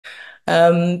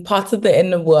Part of the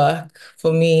inner work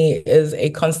for me is a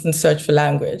constant search for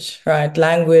language, right?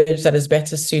 Language that is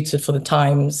better suited for the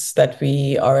times that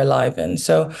we are alive in.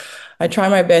 So I try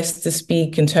my best to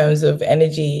speak in terms of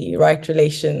energy, right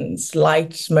relations,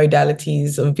 light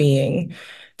modalities of being,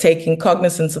 taking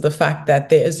cognizance of the fact that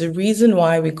there is a reason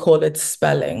why we call it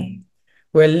spelling.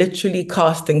 We're literally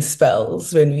casting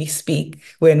spells when we speak,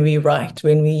 when we write,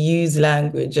 when we use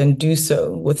language and do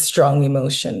so with strong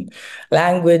emotion.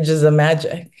 Language is a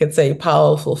magic. It's a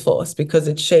powerful force because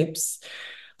it shapes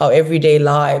our everyday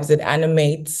lives. It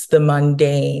animates the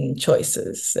mundane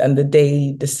choices and the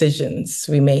daily decisions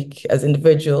we make as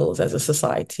individuals, as a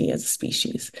society, as a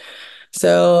species.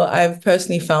 So I've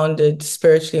personally found it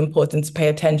spiritually important to pay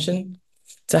attention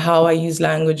to how I use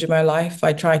language in my life.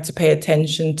 I try to pay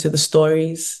attention to the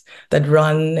stories that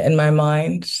run in my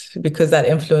mind because that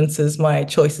influences my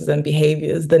choices and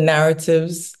behaviors. The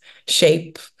narratives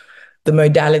shape the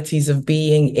modalities of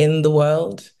being in the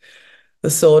world. The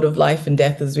sword of life and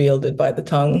death is wielded by the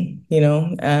tongue, you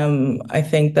know. I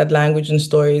think that language and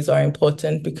stories are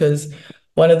important because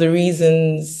one of the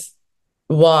reasons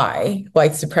why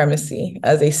white supremacy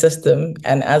as a system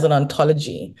and as an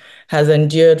ontology has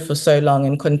endured for so long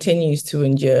and continues to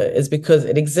endure is because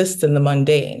it exists in the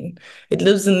mundane. It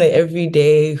lives in the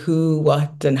everyday who,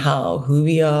 what, and how, who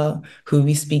we are, who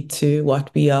we speak to, what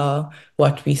we are,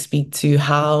 what we speak to,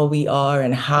 how we are,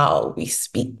 and how we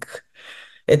speak.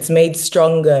 It's made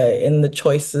stronger in the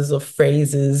choices of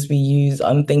phrases we use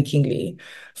unthinkingly.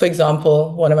 For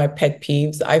example, one of my pet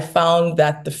peeves, I found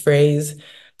that the phrase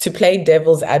to play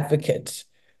devil's advocate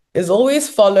is always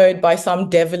followed by some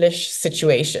devilish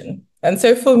situation. And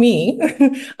so for me,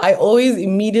 I always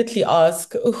immediately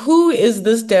ask, who is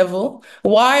this devil?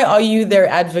 Why are you their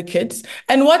advocate?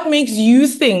 And what makes you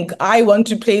think I want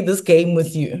to play this game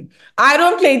with you? I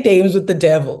don't play games with the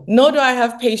devil, nor do I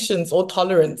have patience or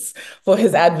tolerance for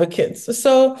his advocates.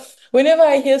 So whenever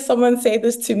I hear someone say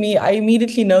this to me, I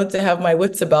immediately know to have my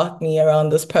wits about me around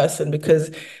this person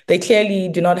because they clearly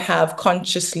do not have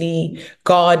consciously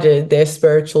guarded their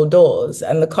spiritual doors.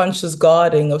 And the conscious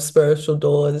guarding of spiritual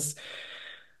doors,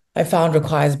 I found,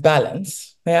 requires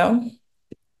balance. Yeah.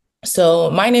 So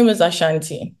my name is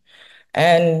Ashanti.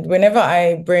 And whenever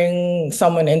I bring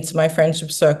someone into my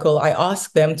friendship circle, I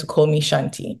ask them to call me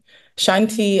Shanti.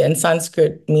 Shanti in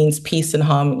Sanskrit means peace and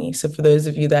harmony. So for those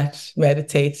of you that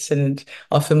meditate and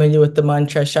are familiar with the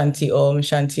mantra Shanti Om,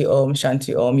 Shanti Om,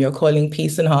 Shanti Om, you're calling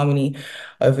peace and harmony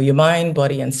over your mind,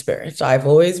 body, and spirit. I've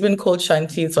always been called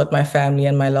Shanti. It's what my family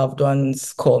and my loved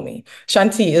ones call me.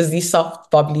 Shanti is the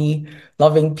soft, bubbly,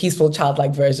 loving, peaceful,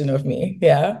 childlike version of me.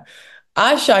 Yeah.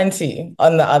 Ashanti,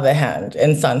 on the other hand,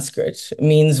 in Sanskrit,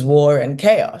 means war and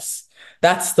chaos.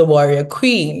 That's the warrior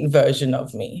queen version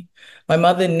of me. My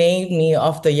mother named me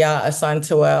after Yaa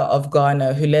Asantewaa of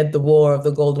Ghana, who led the War of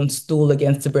the Golden Stool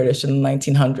against the British in the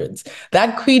 1900s.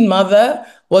 That queen mother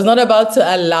was not about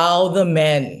to allow the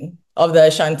men of the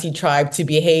Ashanti tribe to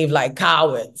behave like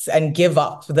cowards and give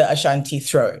up the Ashanti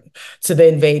throne to the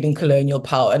invading colonial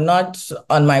power. Not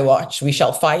on my watch. We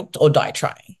shall fight or die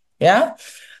trying. Yeah?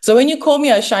 So when you call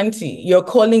me Ashanti, you're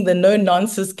calling the no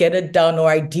nonsense, get it done, or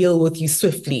I deal with you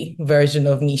swiftly version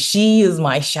of me. She is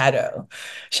my shadow.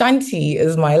 Shanti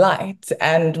is my light.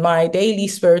 And my daily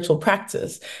spiritual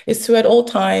practice is to at all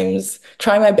times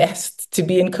try my best to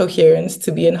be in coherence,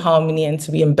 to be in harmony, and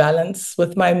to be in balance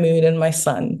with my moon and my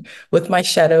sun, with my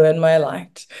shadow and my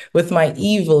light, with my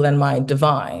evil and my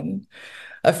divine.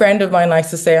 A friend of mine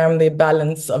likes to say I'm the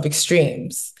balance of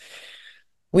extremes.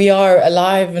 We are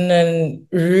alive in a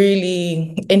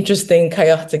really interesting,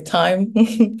 chaotic time.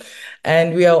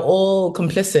 And we are all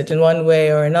complicit in one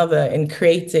way or another in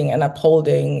creating and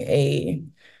upholding a,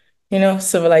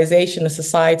 civilization, a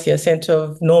society, a center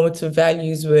of normative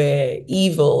values where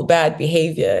evil, bad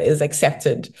behavior is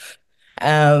accepted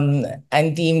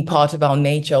and deemed part of our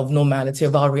nature, of normality,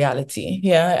 of our reality.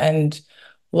 Yeah. And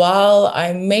while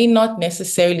I may not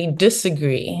necessarily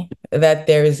disagree that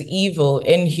there is evil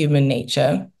in human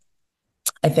nature,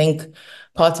 I think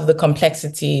part of the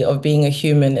complexity of being a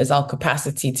human is our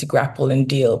capacity to grapple and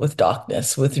deal with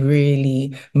darkness, with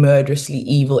really murderously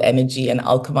evil energy and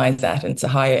alchemize that into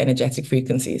higher energetic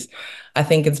frequencies. I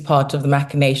think it's part of the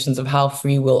machinations of how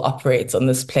free will operates on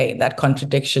this plane. That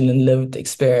contradiction in lived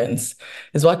experience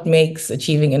is what makes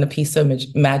achieving inner peace so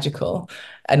magical,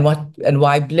 and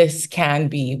why bliss can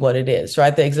be what it is,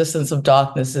 right? The existence of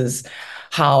darkness is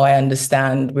how I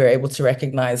understand we're able to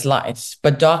recognize light,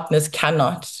 but darkness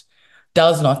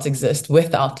does not exist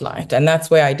without light. And that's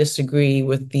where I disagree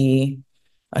with the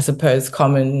I suppose,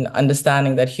 common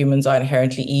understanding that humans are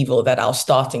inherently evil, that our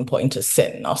starting point is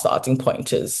sin, our starting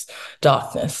point is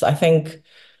darkness. I think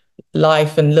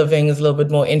life and living is a little bit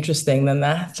more interesting than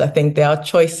that. I think there are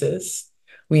choices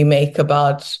we make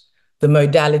about the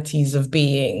modalities of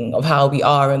being, of how we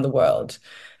are in the world.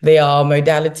 There are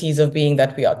modalities of being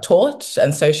that we are taught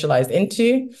and socialized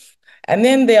into. And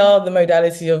then there are the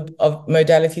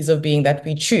modalities of being that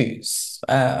we choose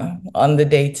on the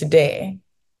day to day.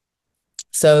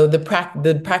 So the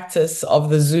practice of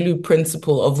the Zulu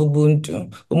principle of Ubuntu,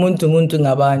 Umuntu muntu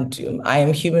ngabantu, I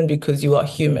am human because you are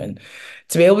human.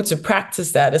 To be able to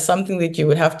practice that is something that you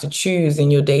would have to choose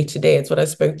in your day to day. It's what I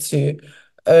spoke to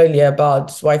earlier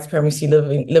about white supremacy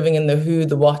living in the who,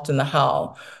 the what, and the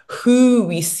how. Who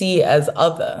we see as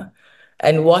other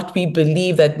and what we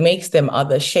believe that makes them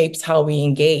other shapes how we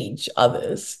engage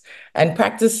others. And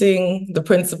practicing the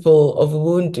principle of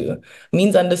Ubuntu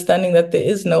means understanding that there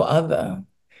is no other.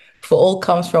 For all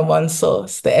comes from one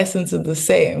source. The essence is the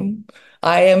same.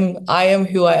 I am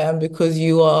who I am because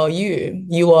you are you.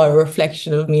 You are a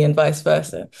reflection of me and vice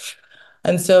versa.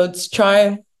 And so to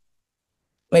try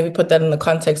maybe put that in the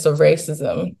context of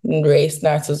racism and race,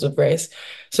 narratives of race.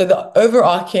 So the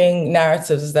overarching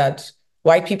narrative is that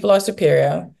white people are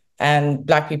superior and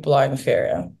Black people are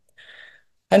inferior.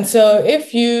 And so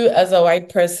if you, as a white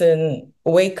person,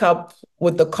 wake up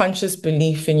with the conscious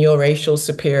belief in your racial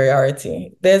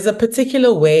superiority, there's a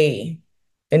particular way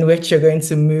in which you're going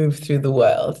to move through the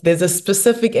world. There's a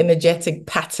specific energetic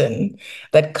pattern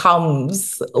that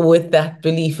comes with that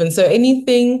belief. And so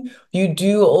anything you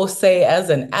do or say as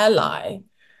an ally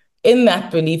in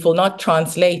that belief will not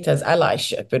translate as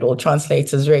allyship, it will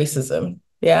translate as racism.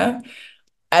 Yeah.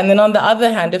 And then on the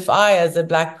other hand, if I, as a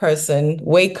Black person,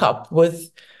 wake up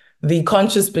with the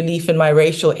conscious belief in my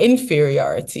racial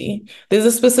inferiority, there's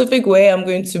a specific way I'm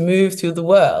going to move through the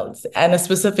world and a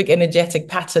specific energetic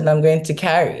pattern I'm going to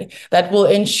carry that will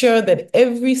ensure that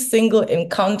every single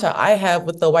encounter I have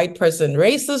with a white person,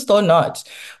 racist or not,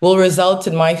 will result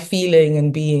in my feeling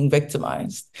and being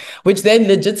victimized, which then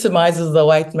legitimizes the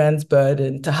white man's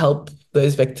burden to help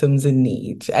those victims in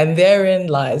need. And therein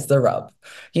lies the rub.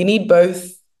 You need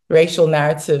both racial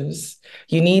narratives.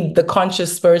 You need the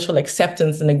conscious spiritual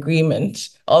acceptance and agreement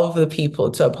of the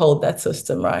people to uphold that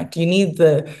system, right? You need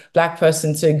the Black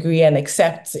person to agree and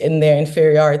accept in their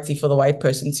inferiority for the white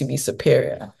person to be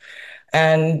superior.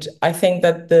 And I think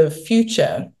that the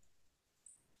future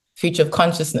of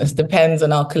consciousness depends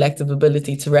on our collective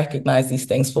ability to recognize these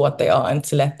things for what they are and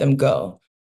to let them go.